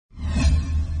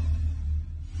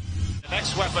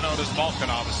next weapon out is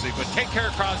Malkin, obviously, but take care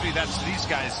of Crosby. That's these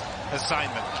guys'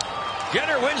 assignment.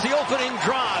 Jenner wins the opening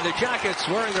draw. The Jackets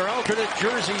wearing their alternate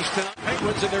jerseys tonight.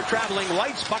 Penguins in their traveling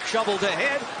whites. Puck shoveled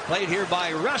ahead. Played here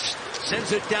by Russ.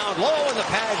 Sends it down low, and the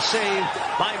pad saved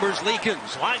by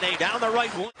Merzlikins. Line down the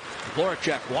right wing.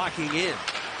 Voracek walking in.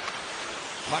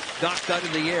 Puck knocked out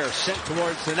in the air. Sent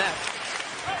towards the net.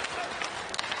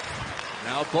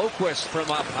 Now Boquist from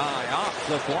up high. Off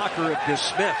the blocker of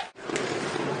DeSmith.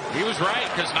 He was right,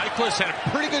 because Nyquist had a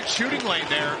pretty good shooting lane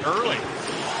there early.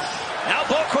 Now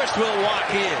Boquist will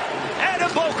walk in. And a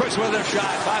Boquist with a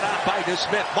shot. Fought out by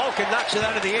DeSmith. Malkin knocks it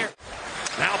out of the air.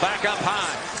 Now back up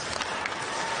high.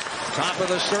 Top of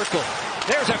the circle.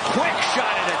 There's a quick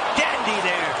shot and a dandy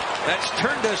there. That's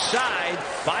turned aside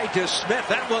by DeSmith.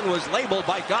 That one was labeled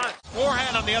by Gaunt.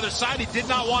 Forehand on the other side. He did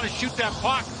not want to shoot that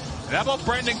puck. And how about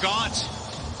Brendan Gaunt?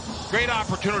 Great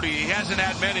opportunity. He hasn't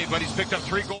had many, but he's picked up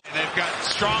 3 goals. And they've got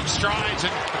strong strides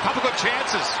and a couple good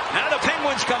chances. Now the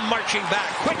Penguins come marching back.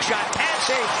 Quick shot, pad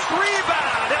save,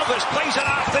 rebound. Elvis plays it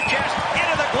off the chest,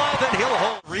 into the glove, and he'll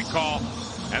hold. Recall,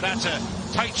 and that's a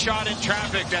tight shot in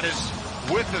traffic that is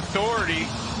with authority.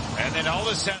 And then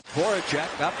Elvis sent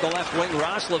Voracek up the left wing,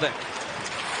 Roslovic.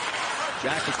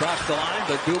 Jack across the line,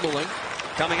 but Dumoulin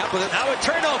coming up with it. Now a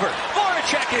turnover.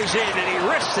 Voracek is in, and he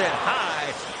wrists it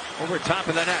high over top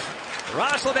of the net.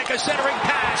 Roslovic a centering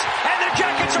pass, and the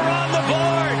Jackets are on the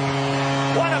board.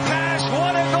 What a pass,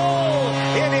 what a goal.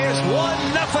 It is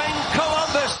 1-0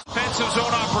 Columbus. Offensive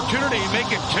zone opportunity, make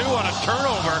it 2 on a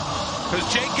turnover. Because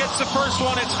Jake gets the first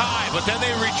one, it's high, but then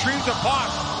they retrieve the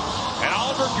puck. And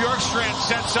Oliver Bjorkstrand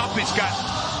sets up. He's got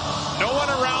no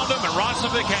one around him, and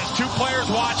Roslovic has 2 players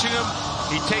watching him.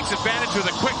 He takes advantage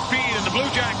with a quick feed, and the Blue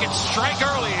Jackets strike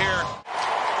early here.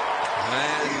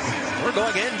 And we're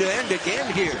going end to end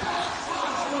again here.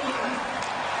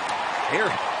 Here,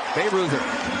 Bayreuther.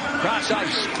 Cross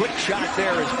ice. Quick shot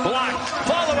there is blocked.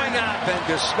 Following up, and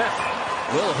DeSmith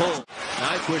will hold.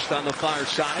 Nyquist on the far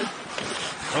side.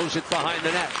 Throws it behind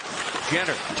the net.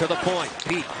 Jenner to the point.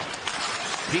 Peak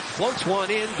floats one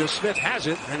in. DeSmith has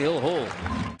it, and he'll hold.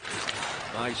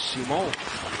 By Simon.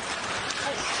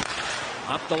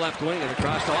 Up the left wing and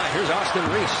across the line. Here's Austin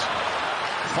Reese.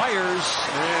 Fires,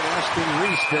 and Austin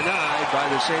Reese denied by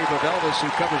the save of Elvis, who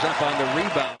covers up on the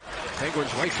rebound.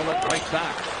 Penguins rifle it right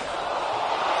back.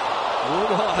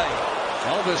 Oh boy.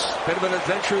 Elvis, bit of an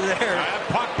adventure there. That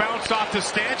puck bounced off to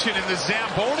Stanchion in the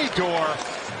Zamboni door.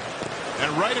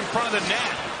 And right in front of the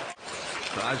net.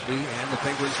 Crosby and the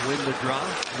Penguins win the draw.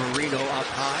 Marino up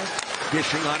high.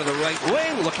 Dishing onto the right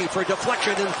wing. Looking for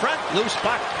deflection in front. Loose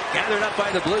puck. Gathered up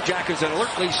by the Blue Jackets, and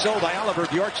alertly so by Oliver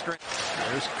Bjorkstrand.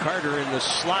 There's Carter in the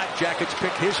slot. Jackets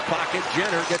pick his pocket.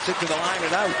 Jenner gets it to the line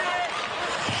and out.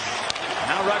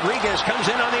 Now Rodriguez comes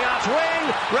in on the off wing.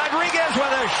 Rodriguez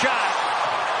with a shot.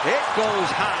 It goes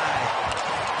high.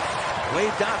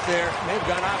 Waved out there. May have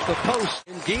gone off the post.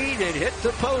 Indeed, it hit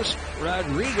the post.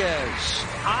 Rodriguez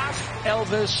off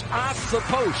Elvis, off the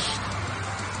post.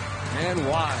 And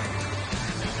wide.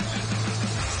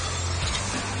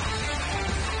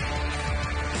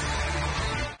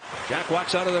 Jack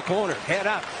walks out of the corner. Head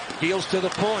up. Deals to the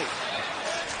point.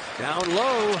 Down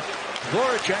low.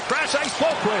 Voracek, cross ice,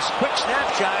 Boquist, quick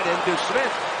snapshot, and DeSmith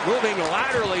moving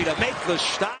laterally to make the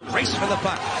stop. Race for the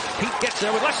puck. Pete gets there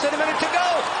with less than a minute to go.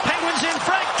 Penguins in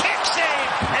front, kick save,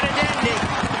 and a dandy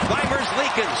by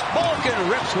Merzlikins. Malkin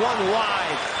rips one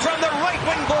wide from the right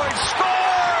wing board,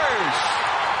 scores!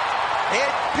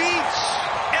 It beats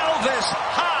Elvis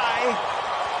high,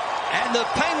 and the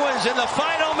Penguins in the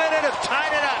final minute have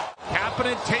tied it up.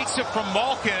 Kapanen takes it from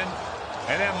Malkin.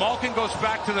 And then Malkin goes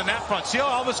back to the net front. See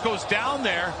how Elvis goes down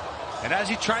there. And as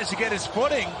he tries to get his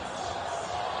footing,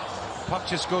 puck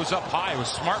just goes up high. It was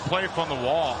smart play from the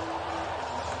wall.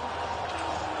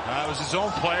 It was his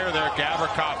own player there,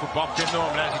 Gavrikov, who bumped into him.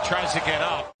 And as he tries to get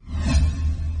up,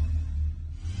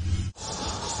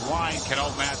 line can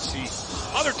outmatch the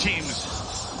other team's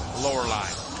lower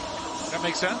line. That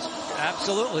makes sense?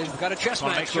 Absolutely. We've got a chess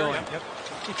match going. Yep.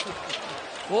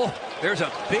 Oh, there's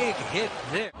a big hit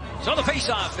there. So the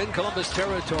face-off in Columbus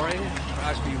territory.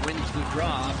 Crosby wins the draw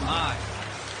up high.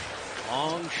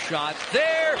 Long shot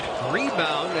there.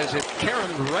 Rebound as it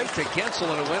caromed right to Gensel,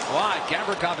 and it went wide.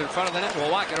 Gavrikov in front of the net will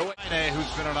walk it away.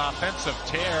 Who's been an offensive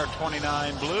tear,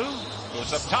 29 blue.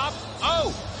 Goes up top.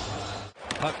 Oh!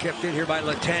 Puck kept in here by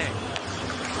Letang.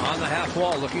 On the half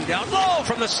wall, looking down low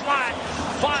from the slot.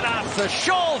 Fought off the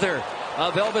shoulder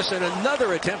of Elvis, and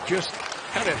another attempt just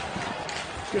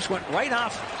went right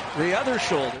off the other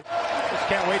shoulder. Just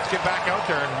can't wait to get back out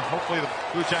there, and hopefully the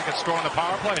Blue Jackets score on the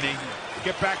power play and he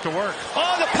get back to work.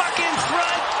 Oh, the puck in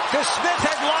front. Smith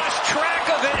had lost track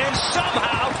of it, and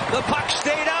somehow the puck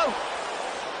stayed out.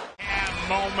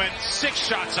 Moment, 6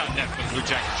 shots on net for the Blue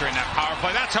Jackets during that power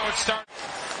play. That's how it started.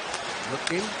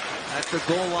 Looking at the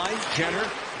goal line, Jenner,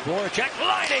 Voracek,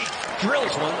 lining,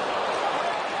 drills one.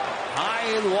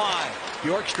 High and wide.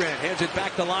 Bjorkstrand hands it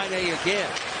back to line A again.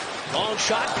 Long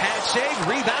shot, pad save,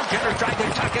 rebound. Jenner tried to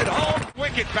tuck it home.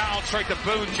 Wicked bounce right to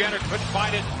Boone. Jenner couldn't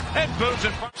find it, and Boone's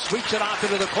in front. Sweeps it off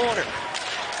into the corner.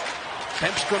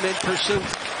 Hemstrom in pursuit.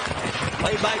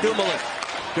 Played by Dumoulin.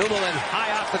 Dumoulin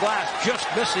high off the glass, just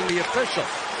missing the official.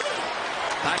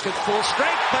 Back at full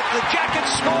strength, but the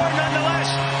Jackets score nonetheless.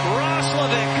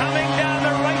 Roslovic coming down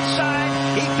the right side.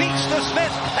 He beats the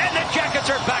Smith, and the Jackets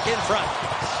are back in front.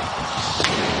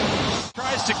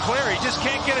 Tries to clear, he just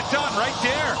can't get it done right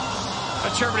there.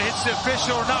 Not sure if it hits the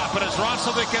official or not, but as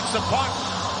Roslovic gets the puck,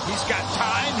 he's got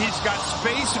time, he's got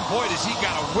space, and boy, does he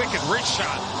got a wicked wrist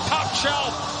shot. Top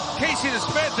shelf. Casey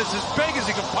DeSmith is as big as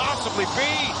he can possibly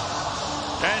be.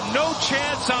 And no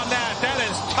chance on that. That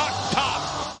is top.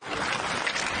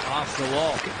 Off the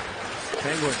wall.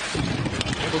 Penguins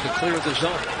able to clear the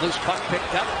zone. Loose puck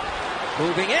picked up.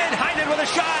 Moving in. Heinen with a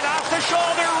shot off the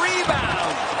shoulder.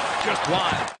 Rebound. Just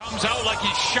wide. Comes out like he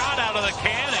shot out of the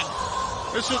cannon.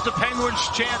 This was the Penguins'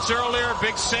 chance earlier.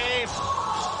 Big save.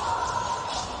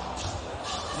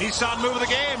 Nissan move of the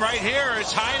game right here.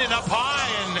 It's Heinen up high,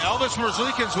 and Elvis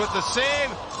Merzlikins with the save.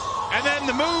 And then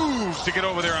the move to get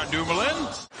over there on Dumoulin.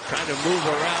 Trying to move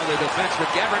around the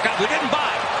defenseman Gavrikov, who didn't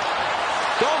buy.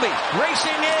 Domi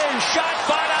racing in. Shot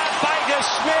fought out by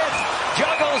DeSmith.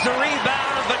 Juggles the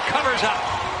rebound, but covers up.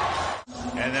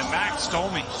 And then Max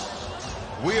Domi.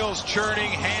 Wheels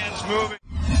churning, hands moving.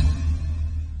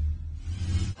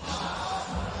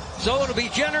 So it'll be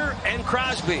Jenner and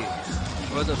Crosby.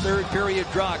 For the third period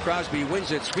draw, Crosby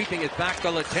wins it, sweeping it back to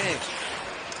Letang.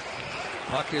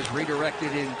 Puck is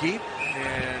redirected in deep,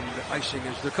 and icing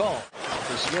is the call.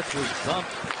 The Smith was bumped,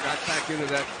 got back into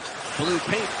that blue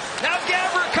paint. Now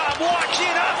Gavrikov walks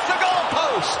in off the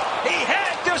goalpost. He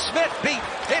had DeSmith beat.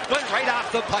 It went right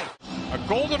off the pipe. A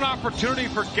golden opportunity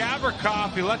for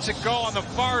Gavrikov. He lets it go on the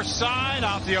far side,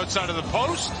 off the outside of the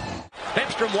post.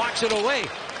 Hemstrom walks it away,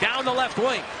 down the left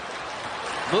wing.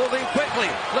 Moving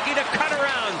quickly, looking to cut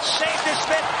around. Save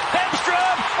DeSmith.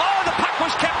 Hemstrom! Oh, the puck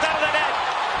was kept out of the net.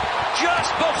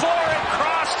 Just before it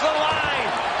crossed the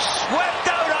line. Swept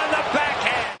out on the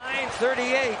backhand.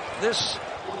 9:38. This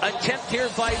attempt here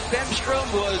by Bemstrom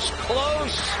was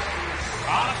close.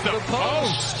 Off the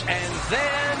post. And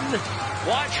then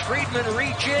watch Friedman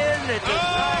reach in. It does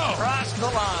not cross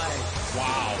the line.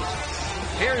 Wow.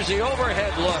 Here's the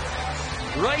overhead look.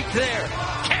 Right there.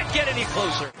 Can't get any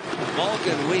closer.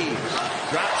 Malkin weaves.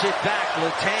 Drops it back.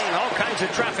 Letang. All kinds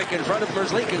of traffic in front of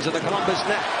Merzlikins in the Columbus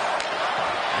net.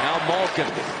 Now Malkin,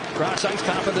 cross ice,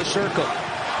 top of the circle.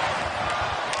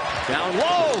 Down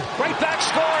low, right back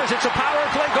scores. It's a power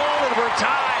play goal, and we're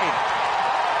tied.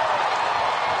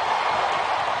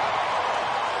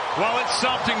 Well, it's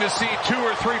something to see 2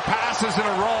 or 3 passes in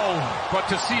a row, but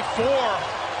to see 4.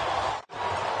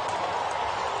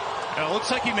 It looks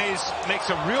like he makes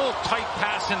a real tight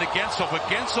pass into Gensel, but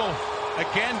Gensel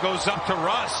again goes up to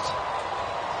Rust.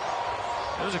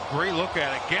 There's a great look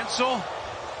at it. Gensel.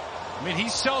 I mean, he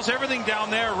sells everything down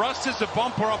there. Rust is a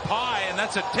bumper up high, and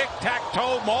that's a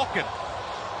tic-tac-toe Malkin.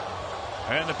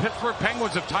 And the Pittsburgh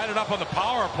Penguins have tied it up on the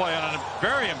power play on a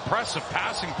very impressive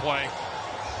passing play.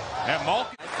 And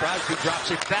Malkin. Crosby drops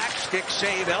it back. Stick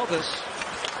save, Elvis.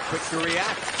 Quick to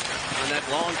react on that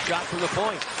long shot from the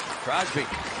point. Crosby.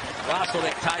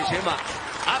 Roslovic ties him up.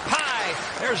 Up high.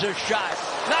 There's a shot.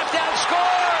 Knocked down.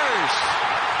 Scores!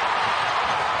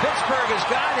 Pittsburgh has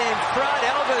got in front.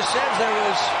 Elvis says there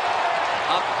was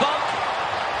a bump.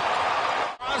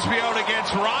 Crosby out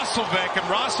against Roslovic, and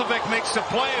Roslovic makes the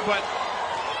play, but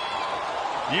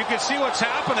you can see what's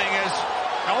happening as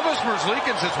Elvis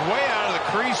Merzlikins is way out of the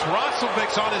crease.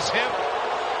 Roslovic's on his hip.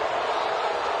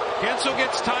 Gensel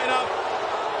gets tied up.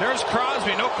 There's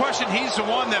Crosby. No question he's the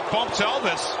one that bumps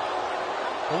Elvis.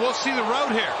 But we'll see the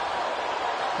road here.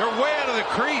 They're way out of the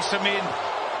crease. I mean,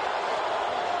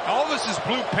 Elvis is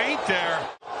blue paint there.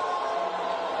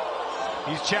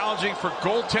 He's challenging for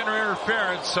goaltender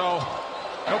interference, so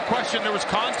no question there was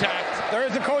contact. There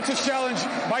is a coach's challenge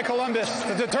by Columbus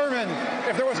to determine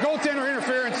if there was goaltender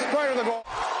interference prior to the goal.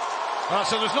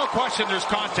 So there's no question there's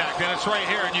contact, and it's right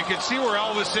here. And you can see where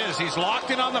Elvis is. He's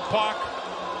locked in on the puck.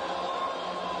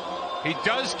 He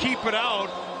does keep it out.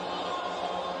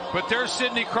 But there's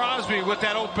Sidney Crosby with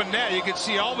that open net. You can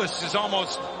see Elvis is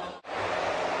almost...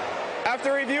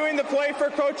 After reviewing the play for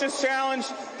coach's challenge,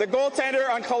 the goaltender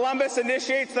on Columbus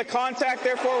initiates the contact.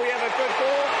 Therefore, we have a good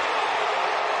goal.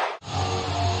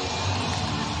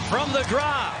 from the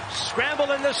draw.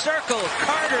 Scramble in the circle.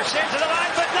 Carter sends it to the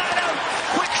line, but not out.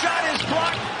 Quick shot is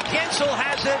blocked. Gensel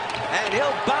has it, and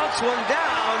he'll bounce one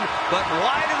down, but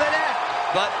wide of the net.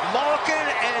 But Malkin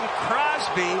and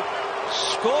Crosby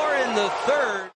score in the third.